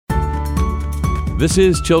This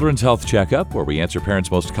is Children's Health Checkup, where we answer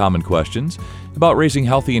parents' most common questions about raising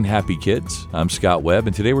healthy and happy kids. I'm Scott Webb,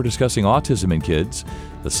 and today we're discussing autism in kids,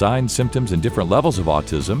 the signs, symptoms, and different levels of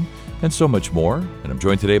autism, and so much more. And I'm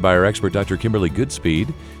joined today by our expert, Dr. Kimberly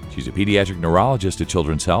Goodspeed. She's a pediatric neurologist at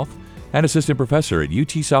Children's Health and assistant professor at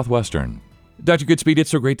UT Southwestern. Dr. Goodspeed,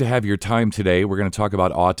 it's so great to have your time today. We're going to talk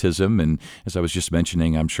about autism, and as I was just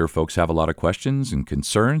mentioning, I'm sure folks have a lot of questions and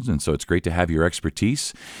concerns, and so it's great to have your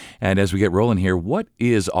expertise. And as we get rolling here, what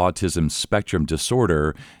is autism spectrum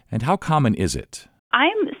disorder, and how common is it?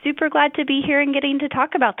 I'm super glad to be here and getting to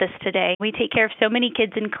talk about this today. We take care of so many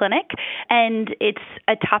kids in clinic, and it's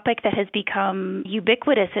a topic that has become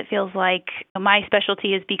ubiquitous. It feels like my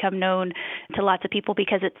specialty has become known to lots of people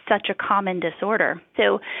because it's such a common disorder.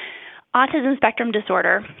 So autism spectrum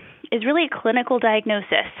disorder is really a clinical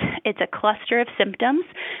diagnosis. It's a cluster of symptoms,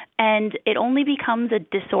 and it only becomes a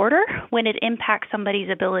disorder when it impacts somebody's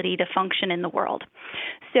ability to function in the world.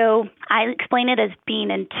 So I explain it as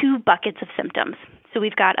being in two buckets of symptoms. So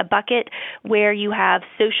we've got a bucket where you have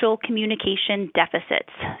social communication deficits.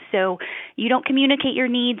 So you don't communicate your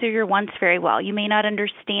needs or your wants very well. You may not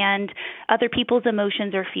understand other people's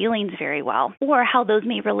emotions or feelings very well, or how those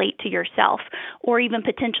may relate to yourself, or even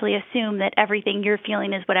potentially assume that everything you're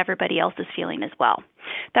feeling is what everybody else is feeling as well.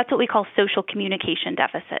 That's what we call social communication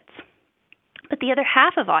deficits. But the other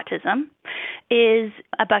half of autism is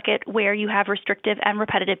a bucket where you have restrictive and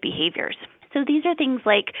repetitive behaviors. So these are things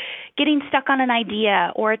like getting stuck on an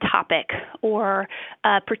idea or a topic or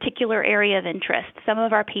a particular area of interest. Some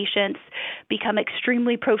of our patients become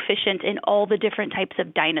extremely proficient in all the different types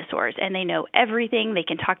of dinosaurs, and they know everything. They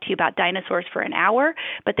can talk to you about dinosaurs for an hour,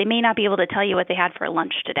 but they may not be able to tell you what they had for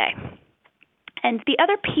lunch today. And the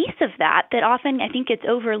other piece of that often I think gets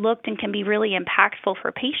overlooked and can be really impactful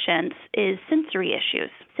for patients is sensory issues.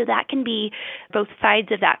 So that can be both sides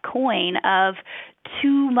of that coin of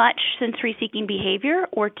too much sensory-seeking behavior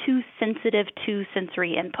or too sensitive to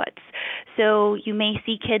sensory inputs. So you may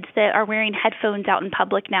see kids that are wearing headphones out in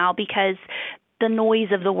public now because the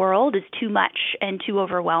noise of the world is too much and too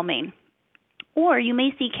overwhelming. Or you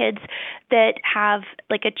may see kids that have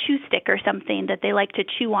like a chew stick or something that they like to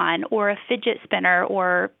chew on, or a fidget spinner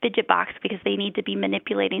or fidget box because they need to be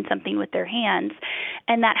manipulating something with their hands,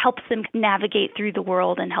 and that helps them navigate through the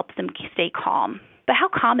world and helps them stay calm. But how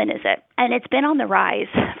common is it? And it's been on the rise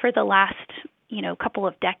for the last couple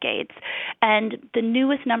of decades. And the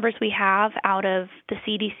newest numbers we have out of the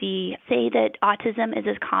CDC say that autism is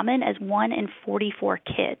as common as 1 in 44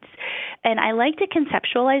 kids. And I like to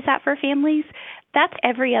conceptualize that for families. That's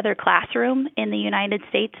every other classroom in the United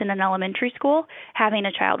States in an elementary school having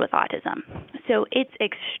a child with autism. So it's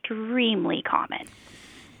extremely common.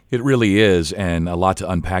 It really is, and a lot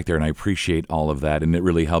to unpack there, and I appreciate all of that. And it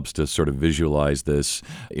really helps to sort of visualize this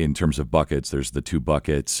in terms of buckets. There's the two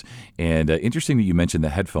buckets. And interesting that you mentioned the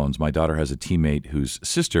headphones. My daughter has a teammate whose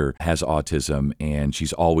sister has autism, and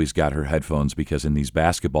she's always got her headphones because in these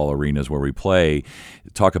basketball arenas where we play,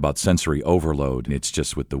 talk about sensory overload. And it's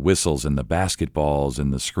just with the whistles and the basketballs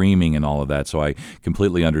and the screaming and all of that. So I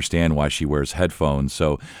completely understand why she wears headphones.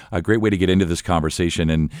 So a great way to get into this conversation.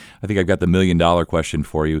 And I think I've got the million-dollar question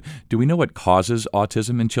for you. Do we know what causes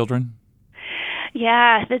autism in children?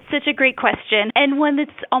 Yeah, that's such a great question, and one that's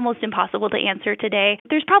almost impossible to answer today.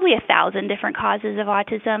 There's probably 1,000 different causes of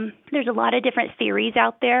autism. There's a lot of different theories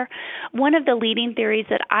out there. One of the leading theories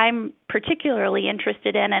that I'm particularly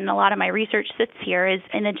interested in, and a lot of my research sits here, is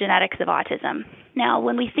in the genetics of autism. Now,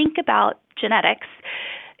 when we think about genetics,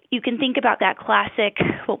 you can think about that classic,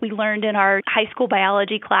 what we learned in our high school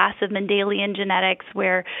biology class of Mendelian genetics,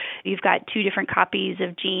 where you've got two different copies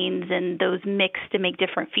of genes and those mix to make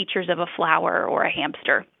different features of a flower or a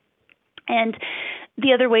hamster. And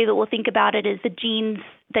the other way that we'll think about it is the genes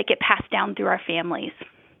that get passed down through our families.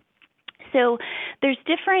 So there's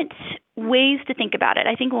different ways to think about it.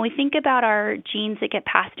 I think when we think about our genes that get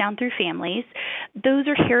passed down through families, those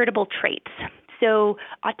are heritable traits. So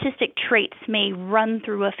autistic traits may run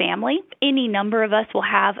through a family. Any number of us will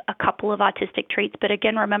have a couple of autistic traits, but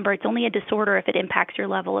again, remember, it's only a disorder if it impacts your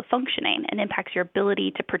level of functioning and impacts your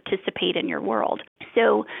ability to participate in your world.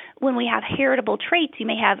 So when we have heritable traits, you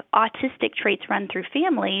may have autistic traits run through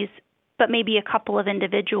families, but maybe a couple of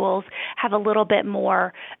individuals have a little bit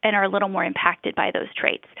more and are a little more impacted by those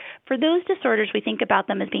traits. For those disorders, we think about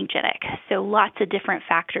them as being genetic, so lots of different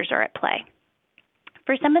factors are at play.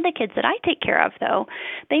 For some of the kids that I take care of, though,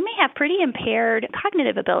 they may have pretty impaired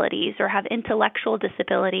cognitive abilities or have intellectual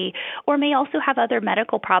disability, or may also have other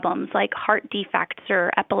medical problems like heart defects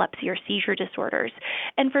or epilepsy or seizure disorders.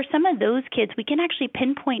 And for some of those kids, we can actually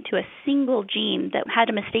pinpoint to a single gene that had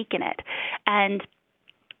a mistake in it and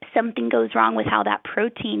something goes wrong with how that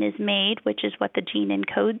protein is made, which is what the gene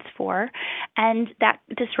encodes for, and that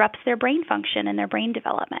disrupts their brain function and their brain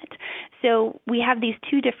development. So we have these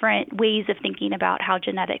two different ways of thinking about how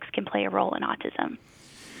genetics can play a role in autism.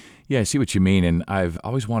 Yeah, I see what you mean, and I've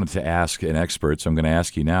always wanted to ask an expert, so I'm going to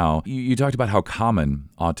ask you now. You talked about how common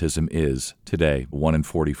autism is today, 1 in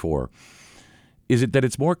 44. Is it that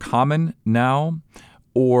it's more common now,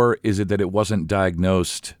 or is it that it wasn't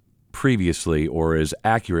diagnosed previously or as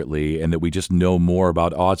accurately, and that we just know more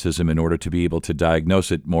about autism in order to be able to diagnose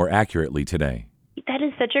it more accurately today? That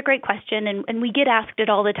is such a great question, and we get asked it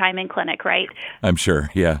all the time in clinic, right? I'm sure,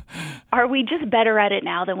 yeah. Are we just better at it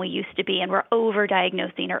now than we used to be, and we're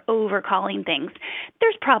over-diagnosing or over-calling things?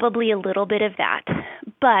 There's probably a little bit of that,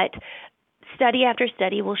 but study after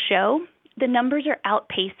study will show the numbers are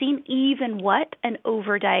outpacing even what an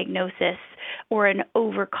overdiagnosis or an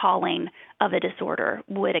overcalling of a disorder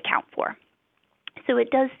would account for. So it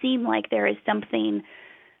does seem like there is something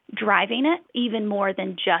driving it even more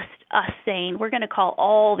than just us saying we're going to call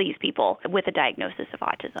all these people with a diagnosis of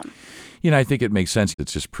autism. I think it makes sense.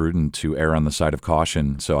 It's just prudent to err on the side of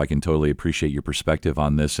caution, so I can totally appreciate your perspective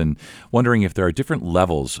on this and wondering if there are different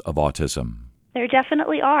levels of autism. There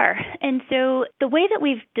definitely are. And so the way that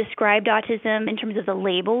we've described autism in terms of the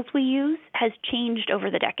labels we use has changed over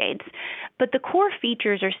the decades. But the core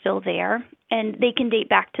features are still there, and they can date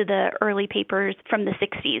back to the early papers from the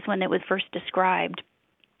 60s when it was first described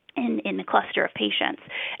in a cluster of patients.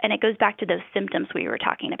 And it goes back to those symptoms we were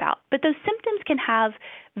talking about. But those symptoms can have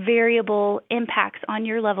variable impacts on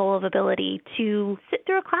your level of ability to sit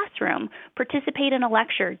through a classroom, participate in a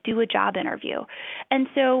lecture, do a job interview. And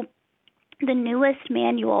so the newest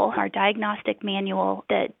manual, our diagnostic manual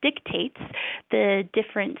that dictates the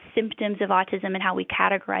different symptoms of autism and how we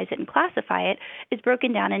categorize it and classify it, is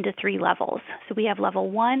broken down into 3 levels. So we have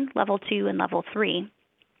level 1, level 2, and level 3.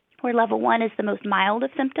 Where level 1 is the most mild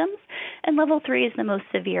of symptoms, and level 3 is the most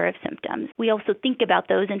severe of symptoms. We also think about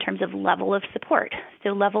those in terms of level of support. So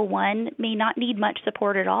level 1 may not need much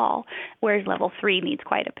support at all, whereas level 3 needs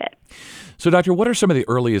quite a bit. So, Doctor, what are some of the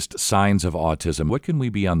earliest signs of autism? What can we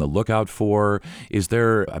be on the lookout for? Is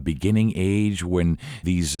there a beginning age when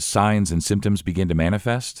these signs and symptoms begin to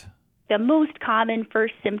manifest? The most common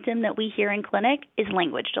first symptom that we hear in clinic is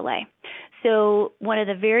language delay. So one of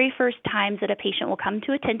the very first times that a patient will come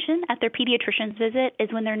to attention at their pediatrician's visit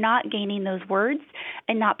is when they're not gaining those words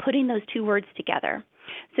and not putting those 2 words together.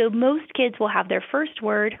 So most kids will have their first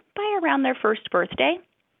word by around their first birthday,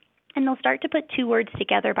 and they'll start to put 2 words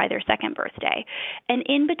together by their second birthday. And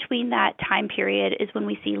in between that time period is when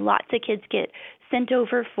we see lots of kids get sent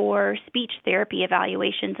over for speech therapy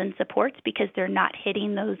evaluations and supports because they're not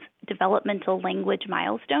hitting those developmental language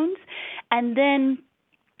milestones. And then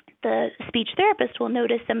the speech therapist will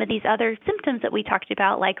notice some of these other symptoms that we talked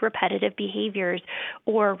about, like repetitive behaviors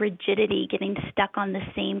or rigidity, getting stuck on the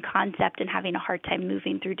same concept and having a hard time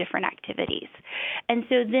moving through different activities. And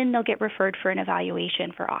so then they'll get referred for an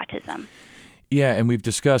evaluation for autism. Yeah, and we've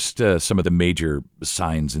discussed some of the major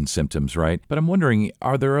signs and symptoms, right? But I'm wondering,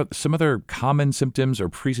 are there some other common symptoms or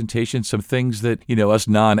presentations, some things that, us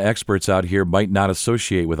non-experts out here might not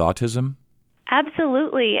associate with autism?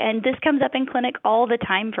 Absolutely, and this comes up in clinic all the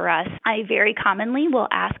time for us. I very commonly will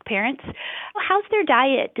ask parents, how's their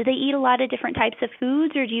diet? Do they eat a lot of different types of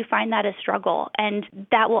foods, or do you find that a struggle? And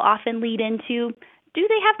that will often lead into, do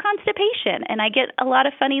they have constipation? And I get a lot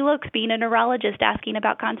of funny looks being a neurologist asking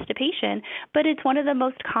about constipation, but it's one of the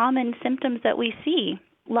most common symptoms that we see.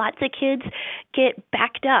 Lots of kids get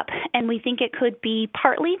backed up, and we think it could be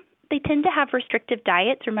partly they tend to have restrictive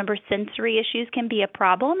diets. Remember, sensory issues can be a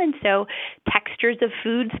problem, and so textures of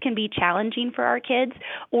foods can be challenging for our kids,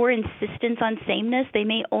 or insistence on sameness. They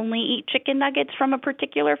may only eat chicken nuggets from a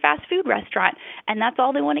particular fast food restaurant, and that's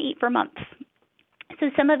all they want to eat for months. So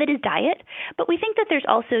some of it is diet, but we think that there's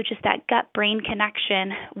also just that gut-brain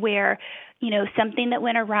connection where, something that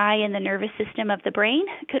went awry in the nervous system of the brain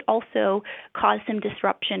could also cause some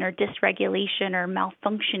disruption or dysregulation or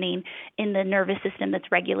malfunctioning in the nervous system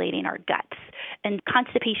that's regulating our guts. And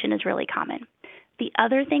constipation is really common. The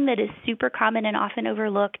other thing that is super common and often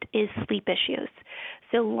overlooked is sleep issues.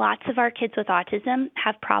 So lots of our kids with autism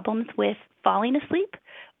have problems with falling asleep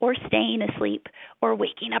or staying asleep or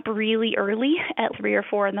waking up really early at 3 or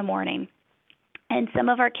 4 in the morning. And some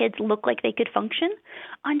of our kids look like they could function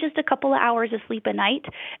on just a couple of hours of sleep a night,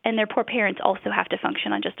 and their poor parents also have to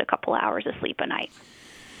function on just a couple of hours of sleep a night.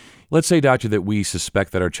 Let's say, doctor, that we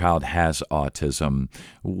suspect that our child has autism.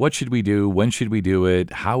 What should we do? When should we do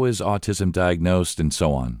it? How is autism diagnosed, and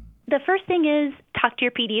so on? The first thing is talk to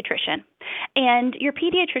your pediatrician. And your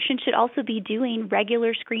pediatrician should also be doing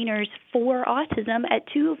regular screeners for autism at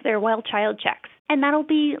 2 of their well-child checks. And that'll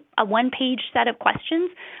be a one-page set of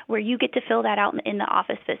questions where you get to fill that out in the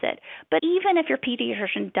office visit. But even if your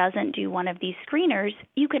pediatrician doesn't do one of these screeners,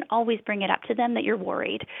 you can always bring it up to them that you're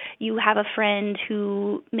worried. You have a friend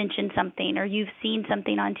who mentioned something, or you've seen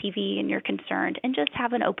something on TV and you're concerned, and just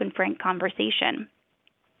have an open, frank conversation.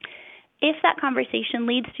 If that conversation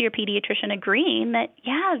leads to your pediatrician agreeing that,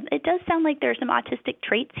 yeah, it does sound like there are some autistic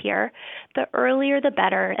traits here, the earlier the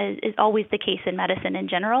better is always the case in medicine in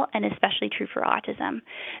general, and especially true for autism.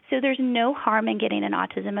 So there's no harm in getting an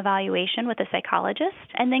autism evaluation with a psychologist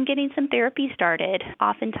and then getting some therapy started.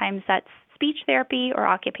 Oftentimes that's speech therapy or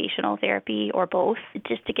occupational therapy or both,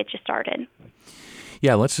 just to get you started.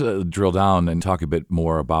 Yeah, let's drill down and talk a bit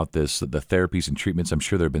more about this, the therapies and treatments. I'm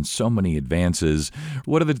sure there have been so many advances.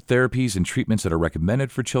 What are the therapies and treatments that are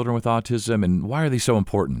recommended for children with autism, and why are they so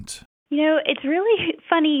important? It's really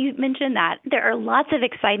funny you mentioned that. There are lots of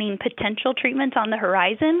exciting potential treatments on the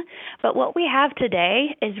horizon, but what we have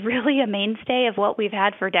today is really a mainstay of what we've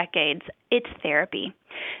had for decades. It's therapy.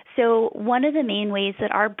 So one of the main ways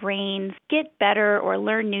that our brains get better or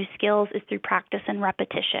learn new skills is through practice and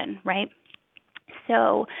repetition, right?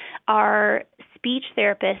 So our speech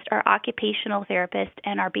therapist, our occupational therapist,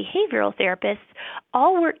 and our behavioral therapists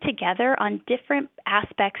all work together on different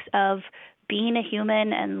aspects of being a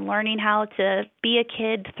human and learning how to be a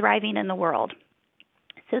kid thriving in the world.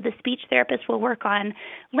 So the speech therapist will work on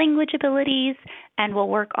language abilities and will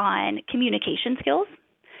work on communication skills.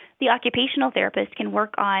 The occupational therapist can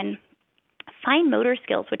work on fine motor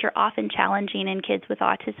skills, which are often challenging in kids with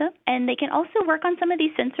autism. And they can also work on some of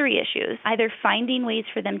these sensory issues, either finding ways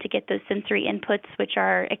for them to get those sensory inputs which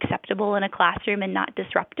are acceptable in a classroom and not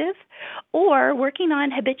disruptive, or working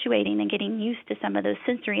on habituating and getting used to some of those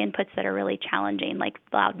sensory inputs that are really challenging, like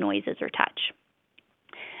loud noises or touch.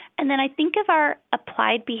 And then I think of our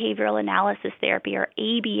applied behavioral analysis therapy, or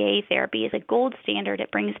ABA therapy, as a gold standard.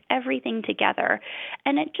 It brings everything together,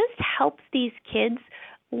 and it just helps these kids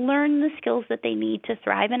learn the skills that they need to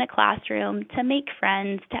thrive in a classroom, to make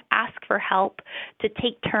friends, to ask for help, to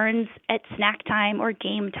take turns at snack time or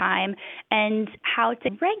game time, and how to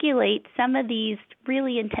regulate some of these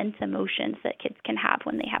really intense emotions that kids can have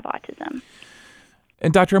when they have autism.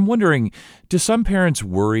 And Doctor, I'm wondering, do some parents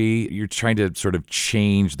worry you're trying to sort of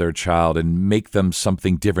change their child and make them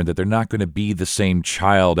something different, that they're not going to be the same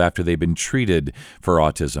child after they've been treated for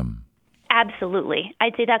autism? Absolutely.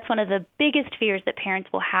 I'd say that's one of the biggest fears that parents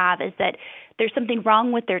will have, is that there's something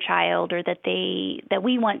wrong with their child, or that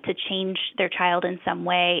we want to change their child in some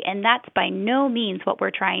way. And that's by no means what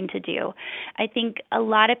we're trying to do. I think a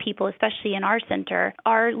lot of people, especially in our center,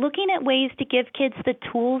 are looking at ways to give kids the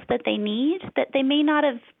tools that they need that they may not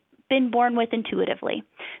have been born with intuitively.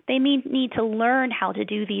 They may need to learn how to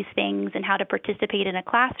do these things and how to participate in a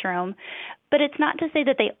classroom, but it's not to say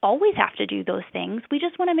that they always have to do those things. We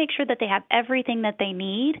just want to make sure that they have everything that they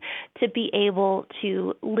need to be able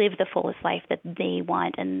to live the fullest life that they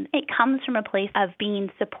want. And it comes from a place of being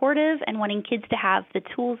supportive and wanting kids to have the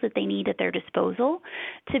tools that they need at their disposal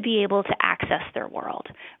to be able to access their world,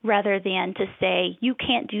 rather than to say, you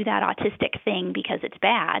can't do that autistic thing because it's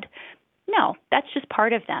bad. No, that's just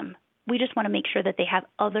part of them. We just want to make sure that they have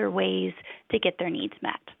other ways to get their needs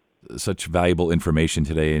met. Such valuable information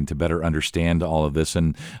today, and to better understand all of this.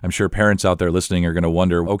 And I'm sure parents out there listening are going to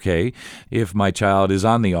wonder, okay, if my child is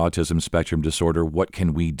on the autism spectrum disorder, what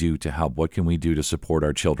can we do to help? What can we do to support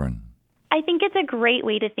our children? I think it's a great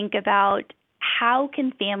way to think about, how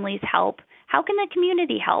can families help? How can the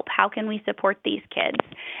community help? How can we support these kids?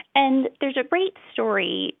 And there's a great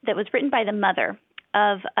story that was written by the mother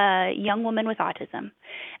of a young woman with autism.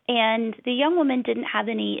 And the young woman didn't have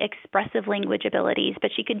any expressive language abilities,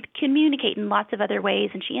 but she could communicate in lots of other ways,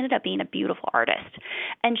 and she ended up being a beautiful artist.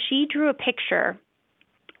 And she drew a picture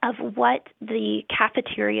of what the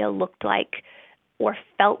cafeteria looked like or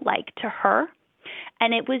felt like to her,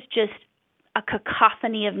 and it was just a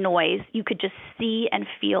cacophony of noise you could just see and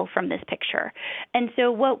feel from this picture. And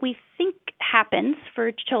so what we think happens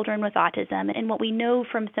for children with autism, and what we know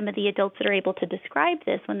from some of the adults that are able to describe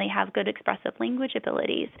this when they have good expressive language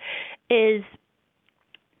abilities, is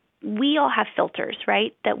we all have filters,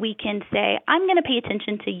 right? That we can say, I'm going to pay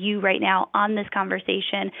attention to you right now on this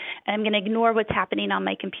conversation, and I'm going to ignore what's happening on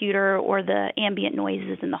my computer or the ambient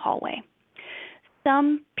noises in the hallway.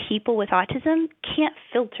 Some people with autism can't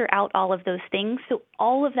filter out all of those things, so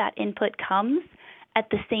all of that input comes at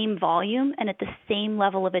the same volume and at the same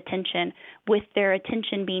level of attention, with their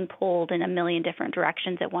attention being pulled in a million different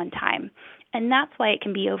directions at one time. And that's why it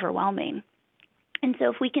can be overwhelming. And so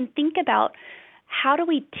if we can think about how do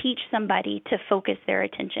we teach somebody to focus their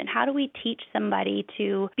attention? How do we teach somebody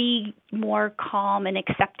to be more calm and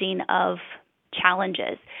accepting of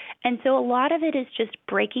challenges? And so a lot of it is just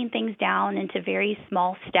breaking things down into very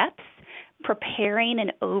small steps, preparing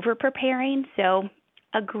and over-preparing. So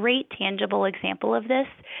a great tangible example of this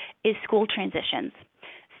is school transitions.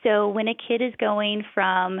 So when a kid is going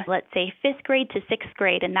from, let's say, 5th grade to 6th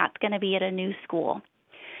grade, and that's going to be at a new school,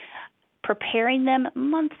 preparing them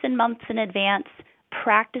months and months in advance,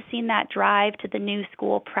 practicing that drive to the new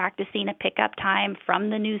school, practicing a pickup time from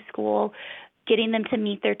the new school, getting them to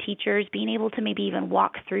meet their teachers, being able to maybe even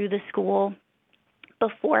walk through the school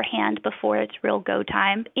beforehand, before it's real go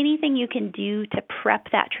time. Anything you can do to prep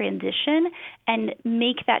that transition and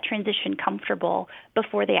make that transition comfortable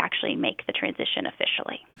before they actually make the transition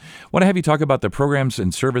officially. I want to have you talk about the programs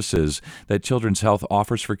and services that Children's Health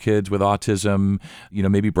offers for kids with autism,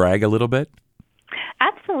 maybe brag a little bit.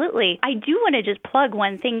 Absolutely. I do want to just plug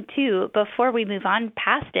one thing, too, before we move on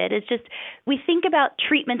past it. It's just we think about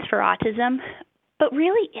treatments for autism, but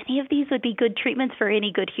really any of these would be good treatments for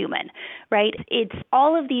any good human, right? It's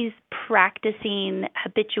all of these practicing,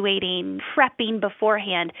 habituating, prepping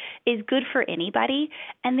beforehand is good for anybody.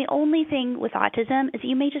 And the only thing with autism is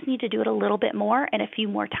you may just need to do it a little bit more and a few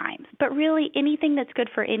more times. But really anything that's good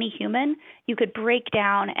for any human, you could break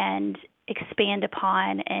down and expand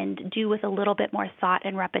upon and do with a little bit more thought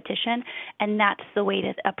and repetition. And that's the way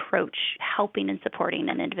to approach helping and supporting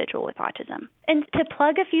an individual with autism. And to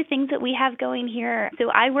plug a few things that we have going here,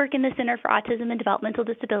 so I work in the Center for Autism and Developmental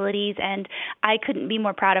Disabilities, and I couldn't be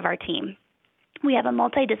more proud of our team. We have a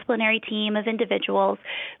multidisciplinary team of individuals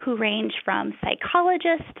who range from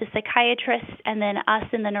psychologists to psychiatrists, and then us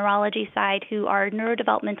in the neurology side who are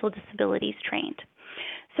neurodevelopmental disabilities trained.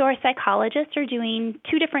 So our psychologists are doing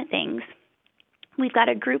two different things. We've got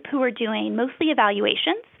a group who are doing mostly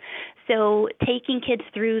evaluations, so taking kids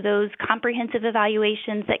through those comprehensive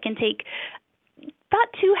evaluations that can take about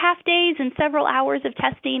 2 half days and several hours of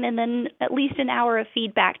testing and then at least an hour of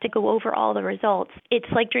feedback to go over all the results. It's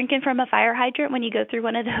like drinking from a fire hydrant when you go through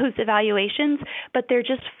one of those evaluations, but they're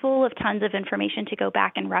just full of tons of information to go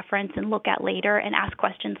back and reference and look at later and ask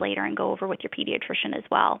questions later and go over with your pediatrician as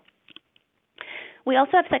well. We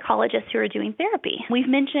also have psychologists who are doing therapy. We've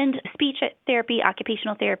mentioned speech therapy,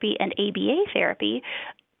 occupational therapy, and ABA therapy.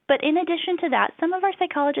 But in addition to that, some of our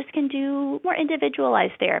psychologists can do more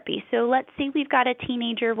individualized therapy. So let's say we've got a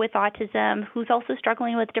teenager with autism who's also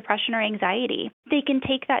struggling with depression or anxiety. They can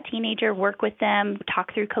take that teenager, work with them,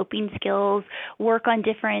 talk through coping skills, work on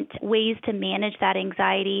different ways to manage that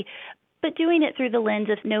anxiety, but doing it through the lens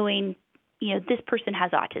of knowing, this person has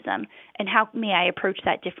autism, and how may I approach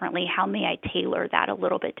that differently? How may I tailor that a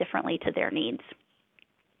little bit differently to their needs?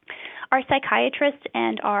 Our psychiatrists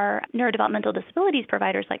and our neurodevelopmental disabilities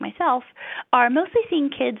providers like myself are mostly seeing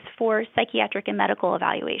kids for psychiatric and medical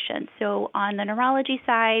evaluation. So on the neurology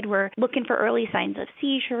side, we're looking for early signs of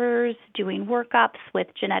seizures, doing workups with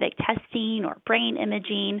genetic testing or brain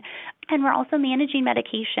imaging, and we're also managing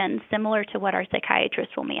medications similar to what our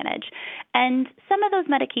psychiatrists will manage. And some of those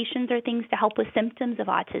medications are things to help with symptoms of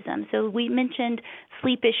autism. So we mentioned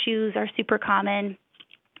sleep issues are super common,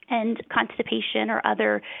 and constipation or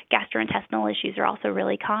other gastrointestinal issues are also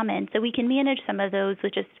really common. So we can manage some of those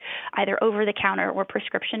with just either over-the-counter or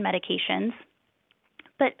prescription medications.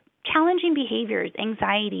 But challenging behaviors,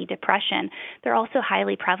 anxiety, depression, they're also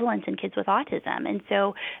highly prevalent in kids with autism. And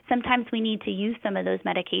so sometimes we need to use some of those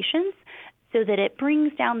medications so that it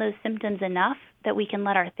brings down those symptoms enough that we can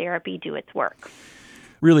let our therapy do its work.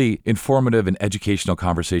 Really informative and educational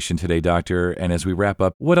conversation today, Doctor. And as we wrap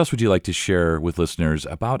up, what else would you like to share with listeners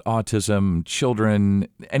about autism, children,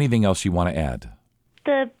 anything else you want to add?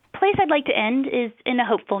 The place I'd like to end is in a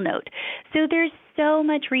hopeful note. So there's so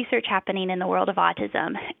much research happening in the world of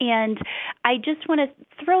autism, and I just want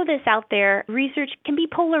to throw this out there. Research can be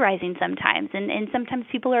polarizing sometimes, and sometimes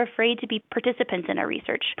people are afraid to be participants in a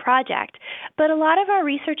research project. But a lot of our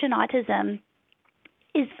research in autism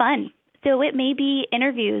is fun. So it may be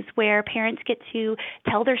interviews where parents get to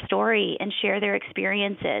tell their story and share their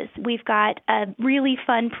experiences. We've got a really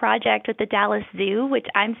fun project with the Dallas Zoo, which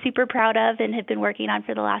I'm super proud of and have been working on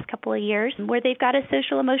for the last couple of years, where they've got a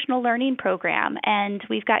social emotional learning program. And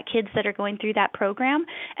we've got kids that are going through that program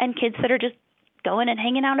and kids that are just going and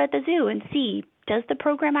hanging out at the zoo and see, does the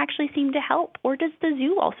program actually seem to help, or does the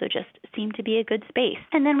zoo also just seem to be a good space?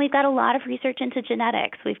 And then we've got a lot of research into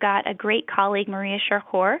genetics. We've got a great colleague, Maria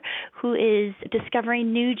Sharkor, who is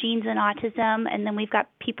discovering new genes in autism, and then we've got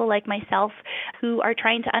people like myself who are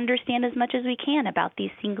trying to understand as much as we can about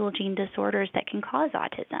these single gene disorders that can cause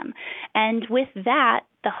autism. And with that,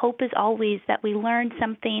 the hope is always that we learn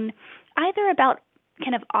something either about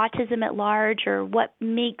kind of autism at large or what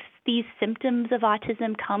makes these symptoms of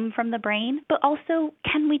autism come from the brain, but also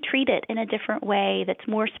can we treat it in a different way that's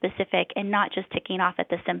more specific and not just ticking off at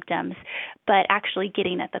the symptoms, but actually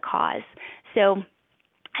getting at the cause. So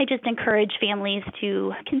I just encourage families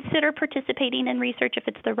to consider participating in research if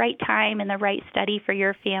it's the right time and the right study for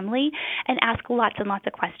your family, and ask lots and lots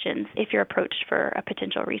of questions if you're approached for a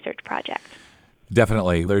potential research project.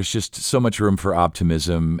 Definitely. There's just so much room for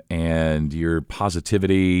optimism and your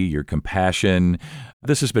positivity, your compassion.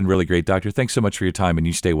 This has been really great, Doctor. Thanks so much for your time, and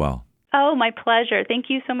you stay well. Oh, my pleasure. Thank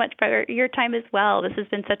you so much for your time as well. This has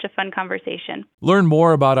been such a fun conversation. Learn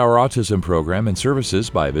more about our autism program and services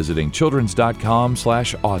by visiting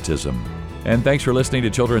childrens.com/autism. And thanks for listening to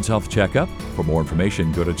Children's Health Checkup. For more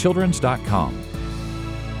information, go to childrens.com.